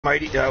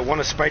one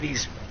of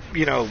Spidey's,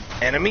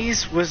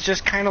 enemies was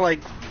just kind of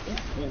like,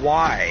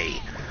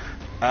 why?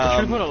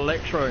 Should put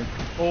Electro,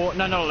 or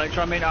no, not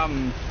Electro. I mean,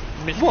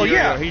 Mysterio. Well,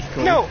 yeah, he's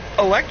cool. no,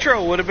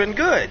 Electro would have been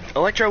good.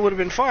 Electro would have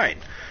been fine.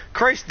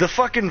 Christ, the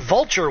fucking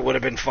Vulture would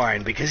have been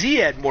fine because he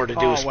had more to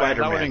do with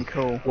Spider-Man. That would have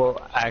been cool.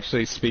 Well,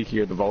 actually, speaking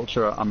of the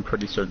Vulture, I'm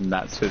pretty certain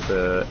that's who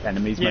the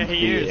enemy's meant to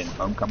be in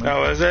Homecoming.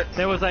 Oh, is it?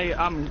 There was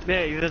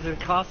there's a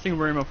casting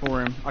rumor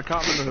for him. I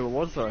can't remember who it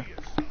was though.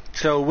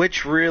 So,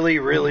 which really,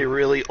 really,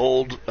 really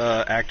old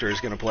actor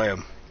is going to play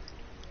him?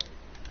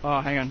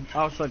 Oh, hang on.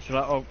 I'll search it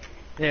up. Oh,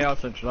 yeah, I'll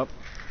search it up.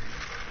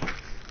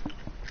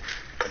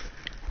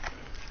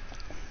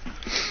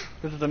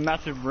 This is a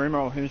massive rumor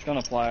of who's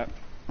going to play it.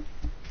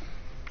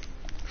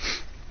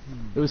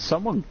 It was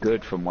someone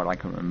good from what I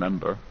can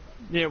remember.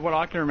 Yeah, what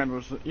I can remember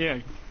was,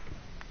 yeah.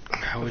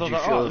 How would you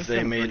feel if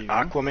they made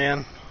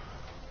Aquaman?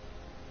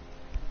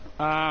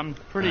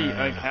 Pretty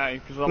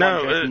okay, because I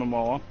like Jason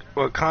Momoa.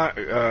 Well,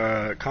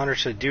 Connor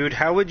said, dude,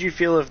 how would you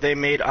feel if they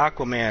made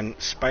Aquaman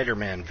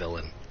Spider-Man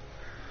villain?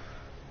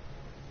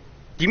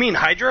 Do you mean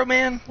Hydro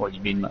Man? What,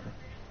 you mean,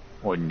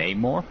 or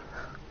Namor?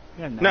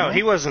 Yeah, No,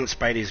 he wasn't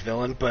Spidey's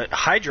villain, but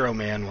Hydro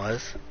Man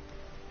was.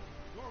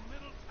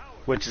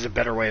 Which is a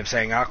better way of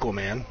saying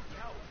Aquaman,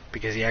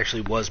 because he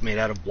actually was made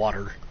out of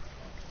water,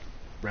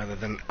 rather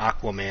than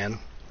Aquaman,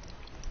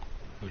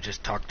 who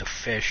just talked to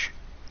fish.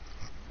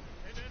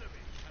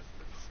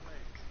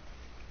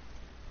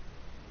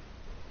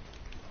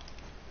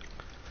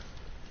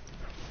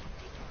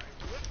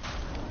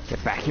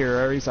 Get back here,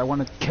 Ares. I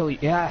want to kill you.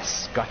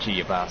 Yes! Gotcha,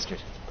 you bastard.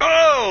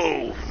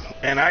 Oh!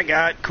 And I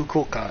got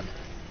Kukulkan.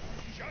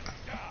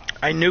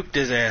 I nuked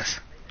his ass.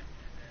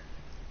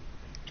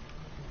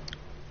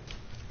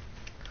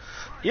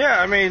 Yeah,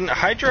 I mean,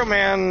 Hydro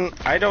Man,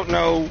 I don't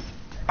know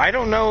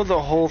the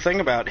whole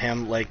thing about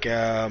him, like,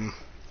 Michael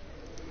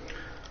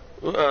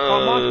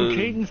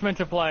Keaton's meant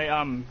to play,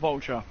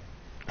 Vulture.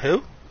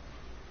 Who?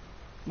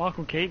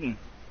 Michael Keaton.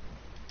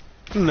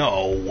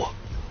 No.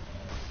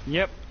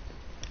 Yep.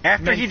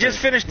 After he just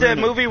finished the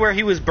movie where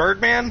he was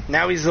Birdman,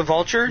 now he's the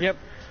Vulture? Yep.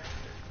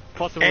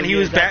 Possibly. And he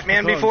was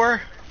Batman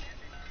before?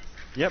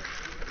 Yep.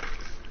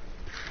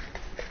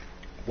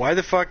 Why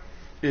the fuck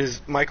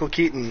is Michael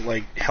Keaton,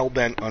 like,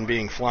 hell-bent on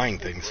being flying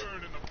things?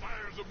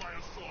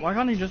 Why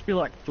can't he just be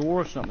like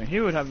Thor or something? He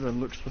would have the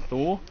looks for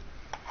Thor.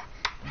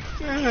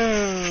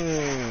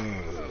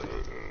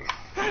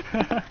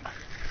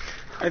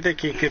 I think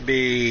he could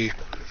be...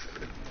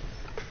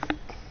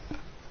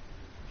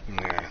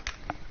 Nah.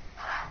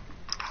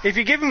 If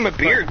you give him a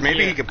beard,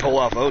 maybe he could pull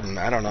off Odin.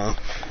 I don't know.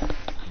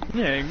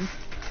 Yeah.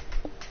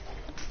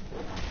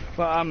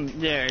 But,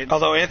 yeah.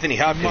 Although Anthony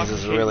Hopkins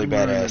is a really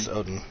badass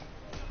Odin.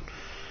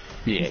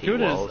 Yeah, he's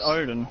good as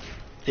Odin.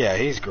 Yeah,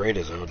 he's great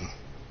as Odin.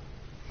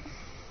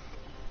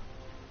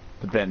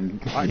 But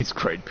then he's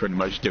great pretty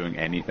much doing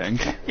anything.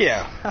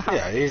 Yeah,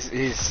 yeah,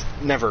 he's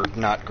never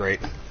not great.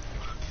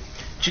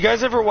 Did you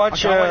guys ever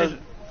watch? Did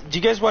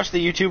you guys watch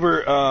the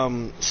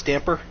YouTuber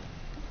Stamper?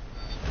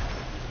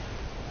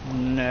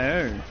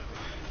 No.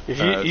 If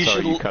you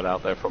sorry, you cut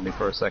out there for me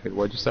for a second.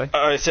 What'd you say?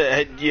 I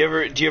said, do you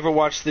ever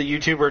watch the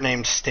YouTuber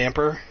named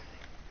Stamper?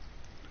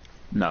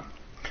 No.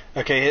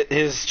 Okay,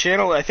 his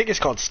channel, I think it's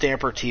called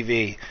Stamper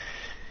TV. You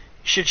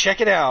should check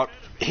it out.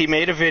 He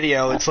made a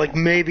video. It's like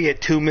maybe a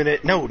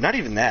 2-minute... No, not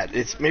even that.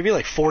 It's maybe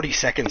like 40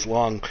 seconds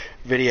long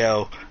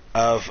video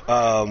of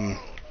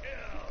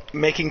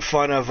making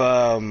fun of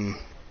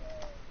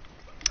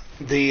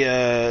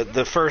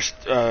the first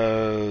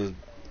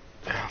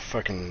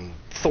fucking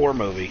Thor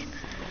movie.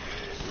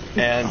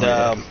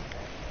 And,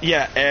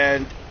 yeah,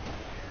 and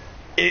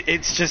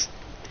it's just...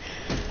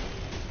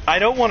 I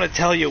don't want to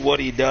tell you what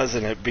he does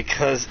in it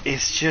because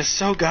it's just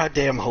so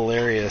goddamn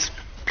hilarious,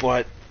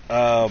 but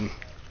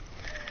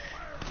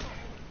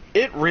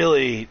it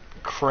really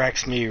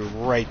cracks me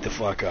right the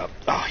fuck up.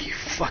 Oh, you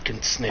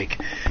fucking snake.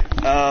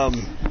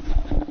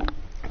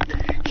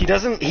 He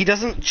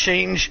doesn't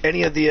change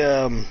any of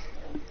the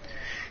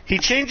he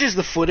changes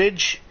the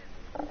footage.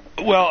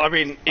 Well, I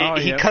mean,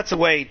 he cuts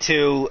away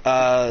to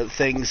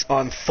things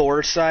on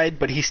Thor's side,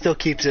 but he still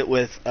keeps it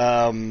with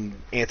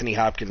Anthony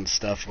Hopkins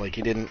stuff. Like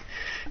he didn't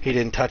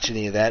touch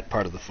any of that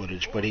part of the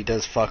footage, but he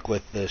does fuck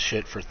with the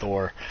shit for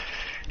Thor.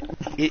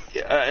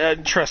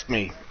 Trust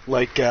me,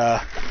 like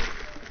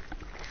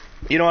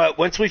you know what?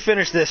 Once we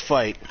finish this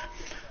fight,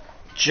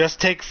 just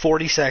take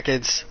 40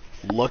 seconds,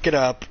 look it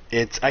up.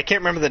 I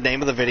can't remember the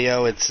name of the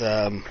video. It's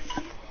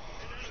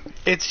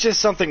just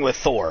something with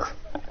Thor.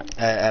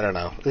 I don't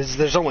know.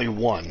 There's only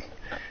one.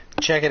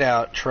 Check it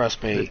out.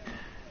 Trust me.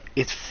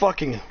 It's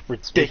fucking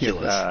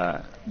ridiculous.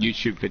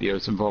 YouTube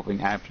videos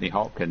involving Anthony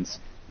Hopkins.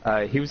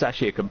 He was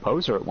actually a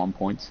composer at one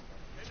point.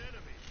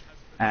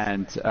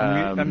 And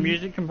a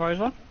music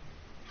composer?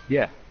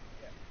 Yeah.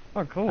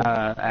 Oh, cool.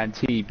 And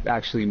he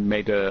actually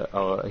made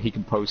he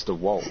composed a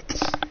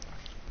waltz.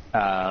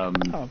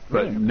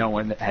 But no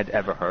one had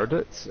ever heard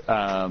it.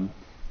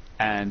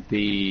 And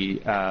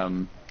the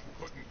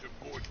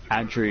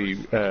Andre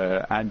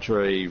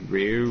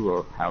Rieu,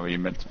 or how are you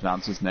meant to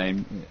pronounce his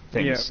name,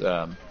 thinks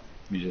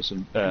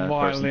musician.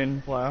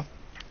 Violin player.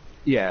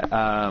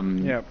 Yeah,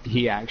 Yep.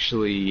 he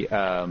actually,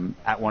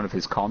 at one of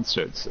his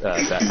concerts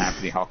that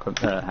Anthony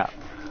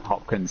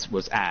Hopkins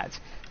was at,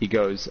 he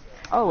goes,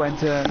 "Oh,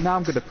 and now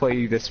I'm going to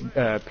play this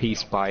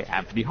piece by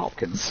Anthony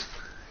Hopkins."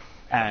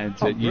 And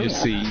you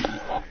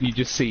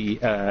just see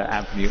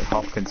Anthony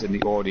Hopkins in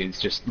the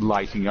audience just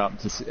lighting up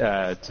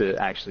to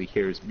actually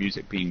hear his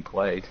music being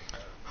played.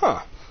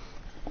 Huh.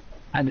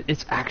 And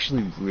it's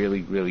actually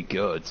really, really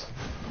good.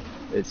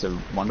 It's a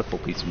wonderful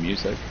piece of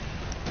music.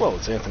 Well,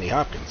 it's Anthony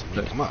Hopkins. I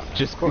mean, come on.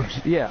 Just, of course.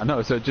 Yeah, I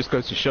know. So it just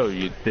goes to show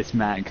you this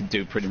man can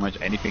do pretty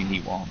much anything he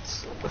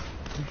wants.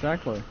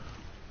 Exactly.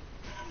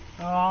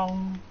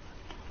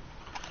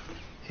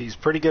 He's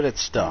pretty good at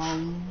stuff.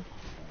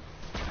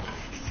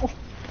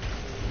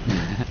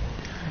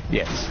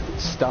 Yes,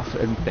 stuff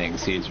and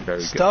things he is very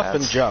good at. Stuff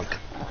and junk.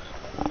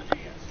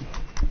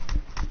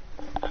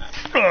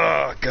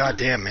 Oh,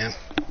 goddamn, man.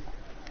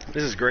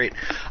 This is great.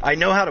 I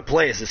know how to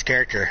play as this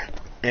character,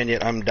 and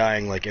yet I'm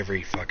dying like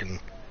every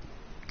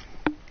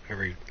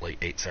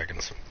 8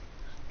 seconds.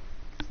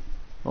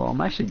 Well,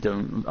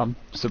 I'm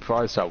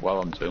surprised how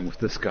well I'm doing with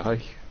this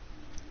guy.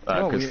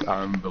 Because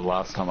I remember the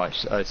last time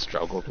I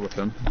struggled with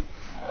him.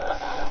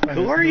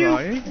 Who are you?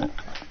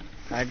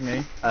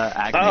 Agni.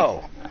 Agni.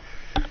 Oh.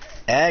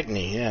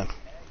 Agni, yeah.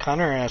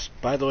 Connor asked,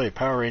 by the way,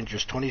 Power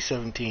Rangers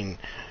 2017,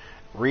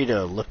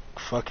 Rita, look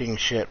fucking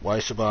shit. Why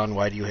Saban,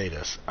 why do you hate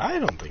us? I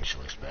don't think she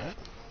looks bad.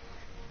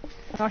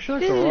 Oh, she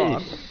looks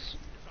alright.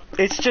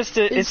 It's just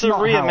it's a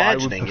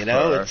reimagining, you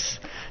know? It's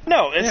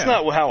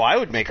not how I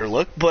would make her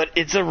look, but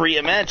it's a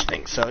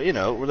reimagining, so, you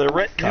know, they're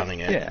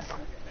retconning it. Yeah.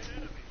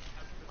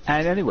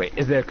 And anyway,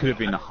 there could have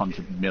been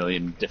 100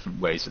 million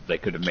different ways that they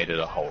could have made it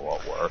a whole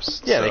lot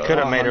worse. Yeah, they could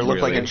have made her look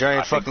like a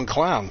giant fucking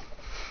clown.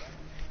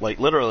 Like,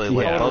 literally,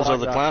 like Bozo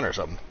the Clown or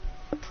something.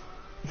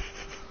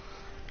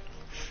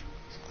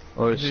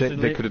 Or shit,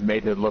 they could have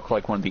made it look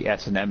like one of the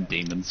S&M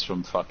demons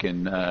from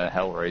fucking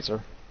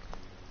Hellraiser.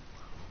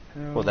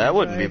 Well, that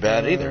wouldn't be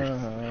bad either.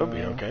 That would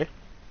be okay.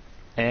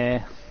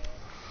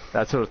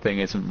 That sort of thing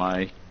isn't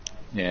my...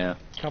 Yeah.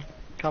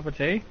 Cup of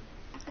tea?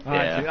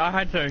 Yeah. I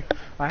had to.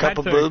 Cup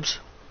of boobs?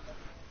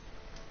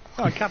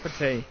 Oh, a cup of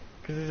tea.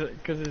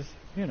 Because it's,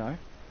 you know...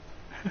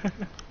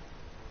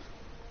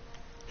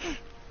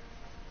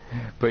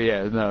 But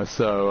yeah, no,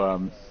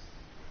 so,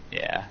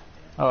 yeah.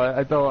 Oh,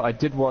 I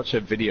did watch a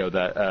video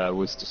that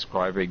was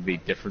describing the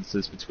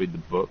differences between the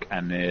book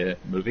and the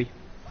movie.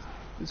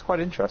 It's quite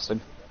interesting.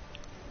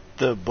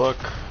 The book?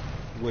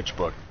 Which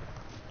book?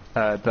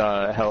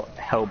 The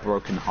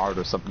Hellbroken Heart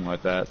or something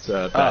like that.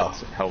 That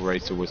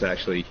Hellraiser was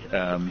actually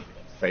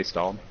based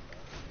on.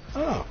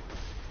 Oh.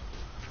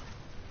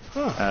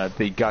 Huh.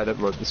 The guy that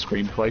wrote the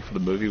screenplay for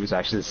the movie was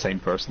actually the same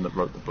person that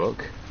wrote the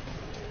book.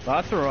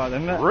 That's alright,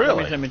 then. Really? That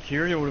means the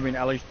material would have been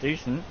at least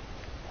decent.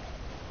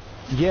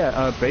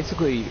 Yeah,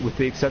 basically, with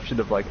the exception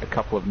of like a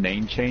couple of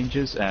name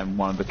changes and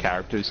one of the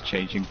characters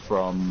changing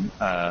from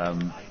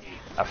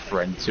a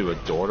friend to a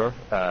daughter,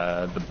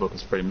 the book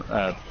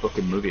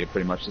and movie are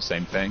pretty much the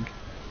same thing.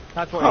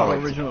 That's what the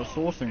original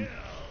sourcing.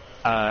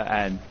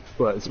 And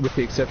well, with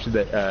the exception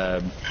that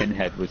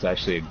Pinhead was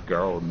actually a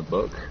girl in the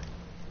book.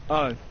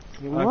 Oh, okay.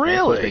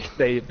 Really?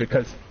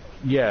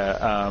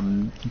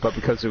 But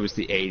because it was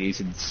the 80s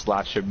and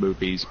slasher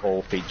movies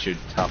all featured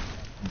tough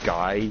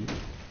guy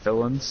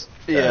villains,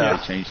 they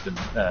changed them.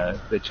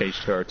 They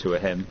changed her to a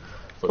him.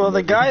 Well,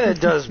 the guy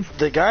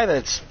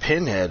that's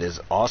Pinhead is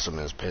awesome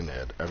as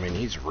Pinhead. I mean,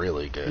 he's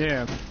really good.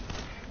 Yeah.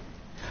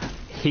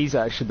 He's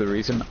actually the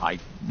reason I'm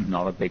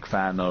not a big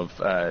fan of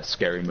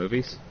scary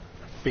movies.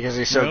 Because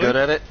he's so good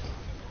at it?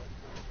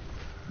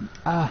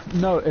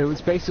 No, it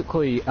was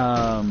basically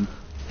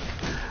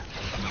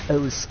it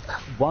was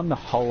one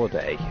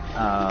holiday,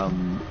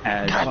 and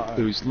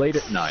it was late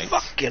at night.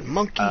 Fucking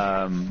monkey.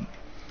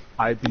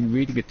 I'd been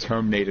reading a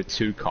Terminator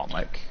 2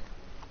 comic,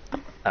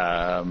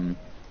 and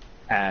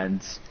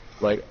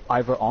like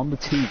either on the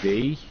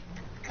TV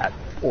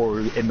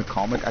or in the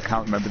comic, I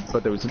can't remember,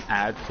 but there was an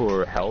ad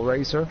for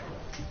Hellraiser,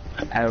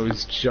 and it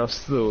was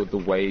just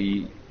the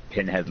way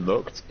Pinhead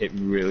looked. It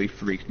really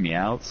freaked me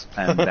out,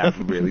 and that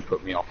really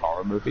put me off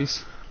horror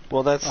movies.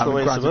 Well, that's the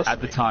way it's supposed to be.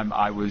 At the time,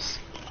 I was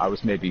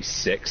maybe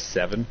 6,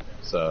 7,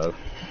 so...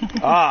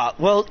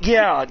 well,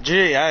 yeah,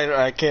 gee,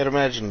 I can't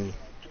imagine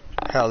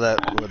how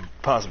that would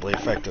possibly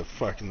affect a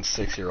fucking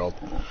 6-year-old.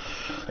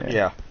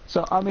 Yeah.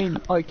 So, I mean,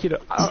 like, you know,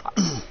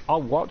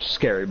 I'll watch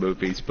scary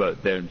movies,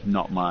 but they're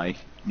not my,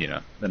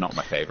 they're not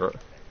my favorite.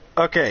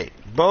 Okay,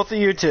 both of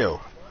you two.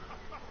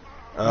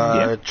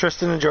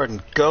 Tristan and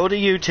Jordan, go to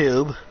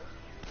YouTube.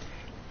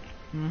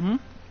 Mm-hmm.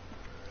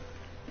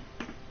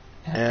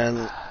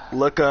 And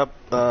look up,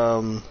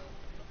 10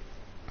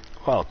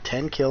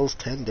 kills,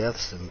 10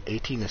 deaths, and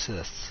 18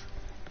 assists.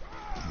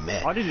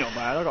 Man. I did not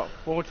bad. I got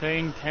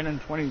 14, 10,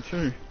 and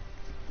 22.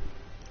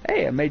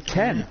 Hey, I made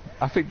 10.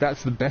 I think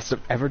that's the best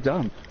I've ever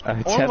done.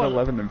 10,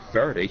 11, and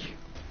 30. You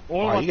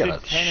got a 10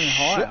 and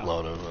higher.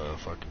 shitload of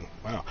fucking...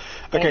 Wow.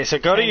 Okay, so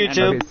go to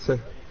YouTube.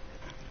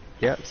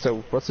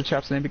 So what's the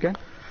chap's name again?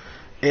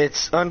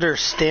 It's under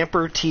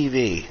Stamper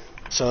TV.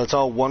 So it's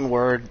all one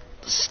word,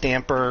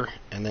 Stamper,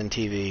 and then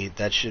TV.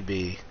 That should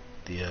be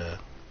the.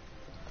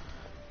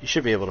 You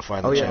should be able to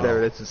find the channel. Oh yeah,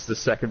 there it is. It's the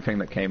second thing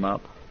that came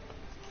up.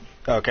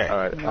 Okay.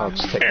 Alright, I'll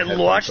just take and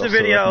watch the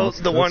video,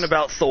 the one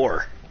about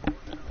Thor.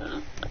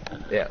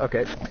 Yeah,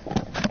 okay.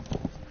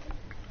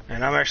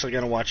 And I'm actually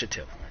going to watch it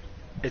too.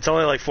 It's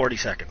only like 40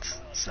 seconds,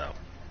 so.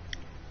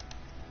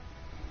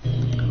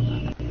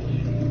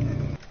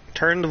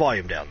 Turn the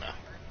volume down, though.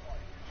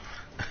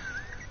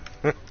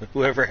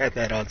 Whoever had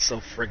that on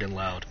so friggin'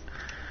 loud.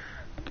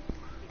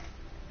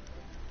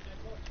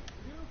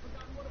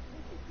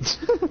 I'm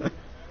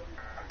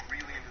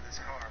really into this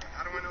car, but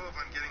how do I know if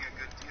I'm getting a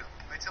good deal?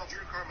 I tell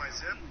TrueCar my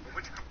zip, but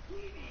which car?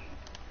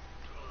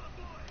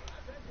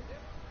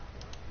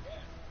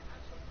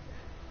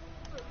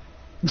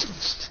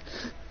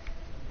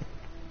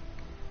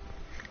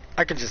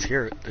 I can just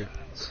hear it, dude.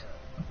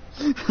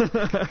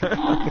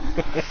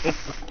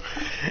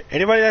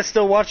 Anybody that's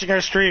still watching our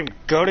stream,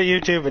 go to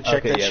YouTube and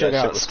check that shit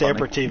out.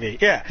 Stamper TV.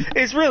 Yeah,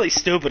 it's really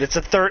stupid. It's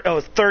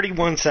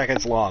 31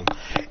 seconds long.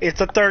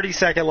 It's a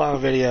 30-second long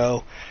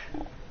video.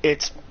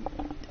 It's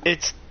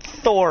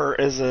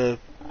Thor as a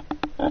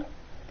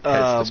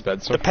Pez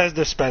dispenser. The Pez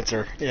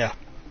dispenser. Yeah.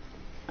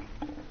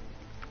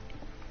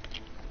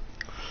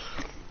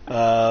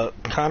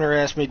 Connor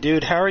asked me,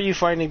 dude, how are you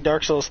finding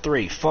Dark Souls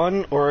 3?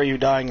 Fun, or are you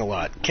dying a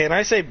lot? Can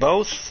I say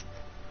both?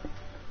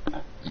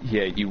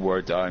 Yeah, you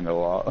were dying a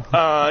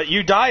lot.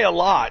 You die a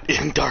lot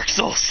in Dark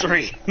Souls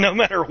 3, no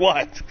matter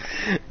what.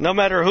 No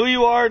matter who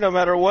you are, no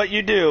matter what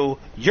you do,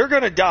 you're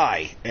gonna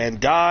die. And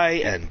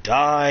die, and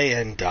die,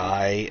 and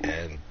die,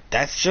 and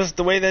that's just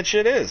the way that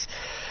shit is.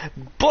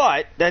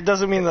 But, that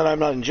doesn't mean that I'm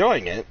not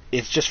enjoying it.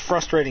 It's just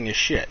frustrating as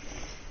shit.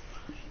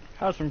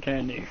 Have some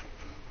candy.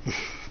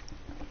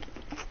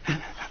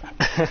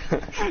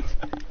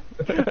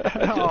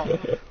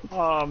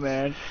 oh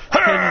man,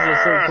 candies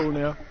are so cool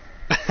now.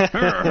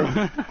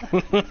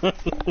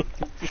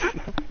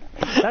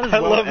 That is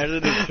well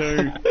edited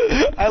too.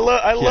 I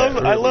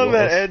love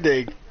that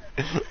ending.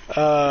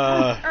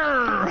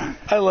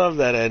 I love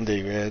that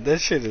ending, man. That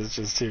shit is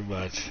just too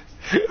much.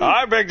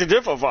 I beg to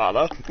differ,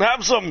 Father.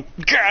 Have some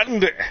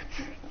candy.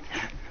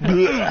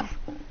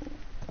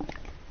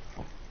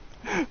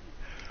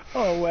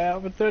 Oh wow,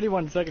 for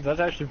 31 seconds, that's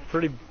actually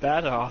pretty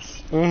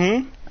badass.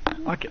 Mm-hmm.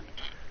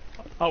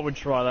 I would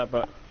try that,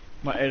 but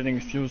my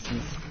editing skills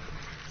is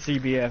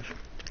CBF.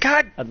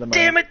 God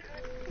damn it!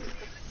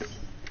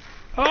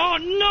 Oh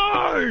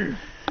no!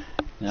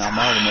 Yeah, I'm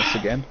out of this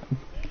again.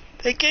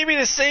 They gave me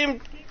the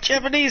same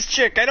Japanese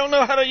chick. I don't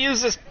know how to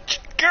use this.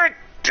 God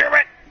damn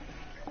it!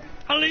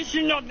 At least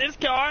you're not this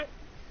guy.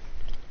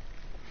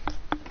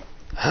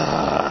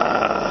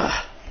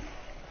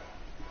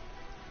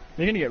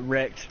 You're gonna get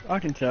wrecked. I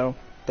can tell.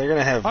 They're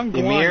gonna have I'm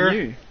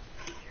Ymir.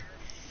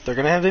 They're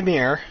gonna have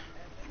Ymir,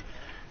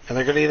 and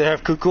they're gonna either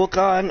have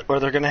Kukulkan or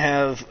they're gonna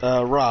have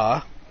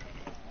Ra,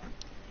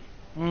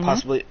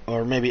 possibly,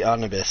 or maybe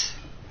Anubis.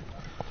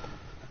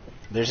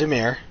 There's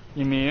Ymir.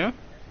 Ymir.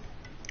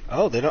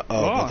 Oh, they don't.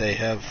 Oh, but they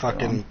have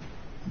fucking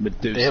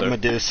Medusa. They have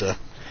Medusa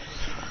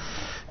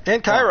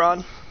and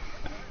Chiron.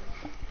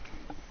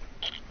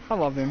 I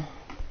love him.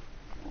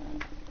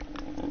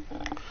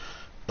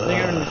 I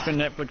think I'm just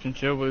gonna Netflix and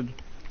chill with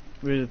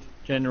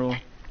General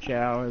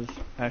Chow, as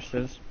Ash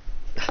says.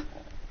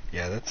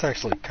 Yeah, that's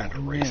actually kind of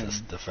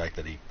racist, the fact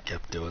that he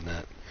kept doing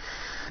that.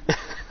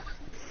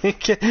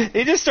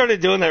 He just started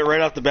doing that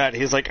right off the bat.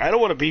 He's like, I don't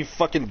want to be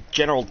fucking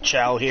General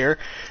Chow here.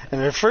 And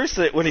at first,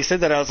 when he said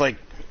that, I was like,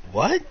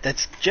 what?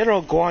 That's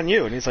General Guan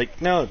Yu. And he's like,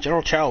 no,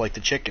 General Chow, like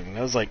the chicken. And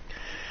I was like,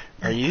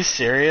 are you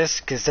serious?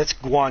 Because that's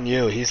Guan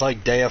Yu. He's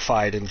like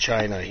deified in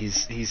China.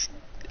 He's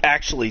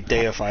actually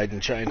deified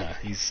in China.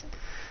 He's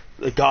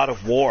the god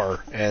of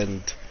war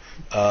and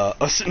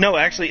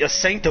actually a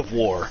saint of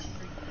war.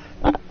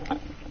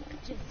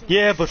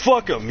 Yeah, but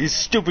fuck him. He's a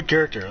stupid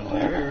character. I'm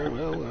like, alright,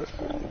 well,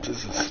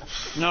 this is...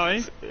 No,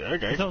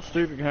 okay. He's not a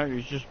stupid character.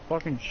 He's just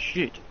fucking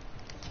shit.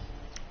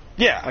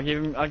 Yeah, I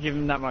give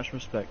him that much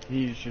respect.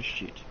 He's just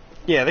shit.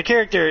 Yeah, the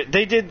character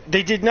they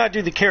did not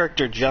do the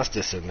character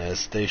justice in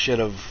this. They should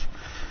have.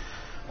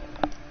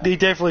 They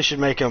definitely should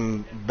make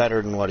him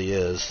better than what he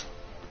is.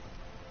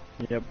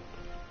 Yep.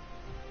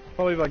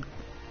 Probably like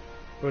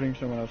putting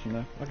someone else in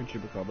there, like a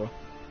Chupacabra.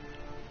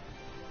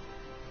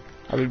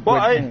 I mean,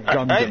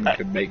 Gundam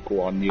could make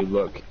Guan Yu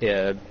look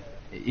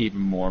even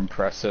more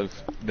impressive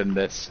than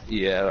this.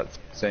 Yeah, that's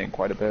saying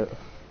quite a bit.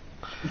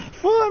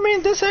 Well, I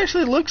mean, this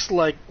actually looks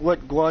like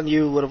what Guan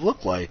Yu would have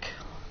looked like.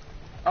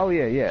 Oh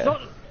yeah.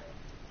 Stop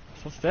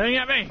staring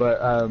at me. But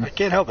I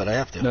can't help it. I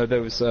have to. No,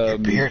 there was your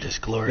beard is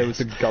glorious.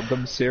 There was a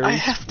Gundam series I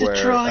have to where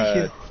draw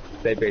you.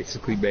 They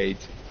basically made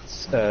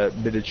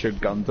miniature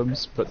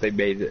Gundams, but they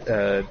made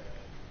it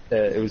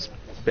was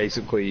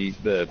basically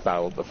the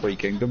Battle of the Three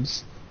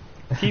Kingdoms.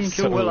 Team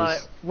So Kill,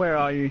 where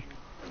are you?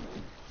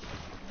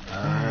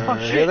 Oh,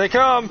 here they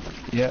come!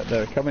 Yeah,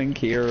 they're coming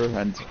here,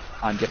 and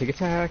I'm getting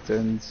attacked,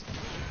 and...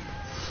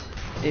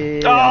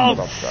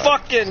 oh,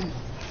 fucking...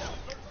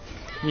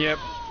 Yep.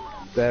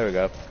 There we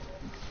go.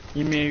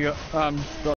 You mean got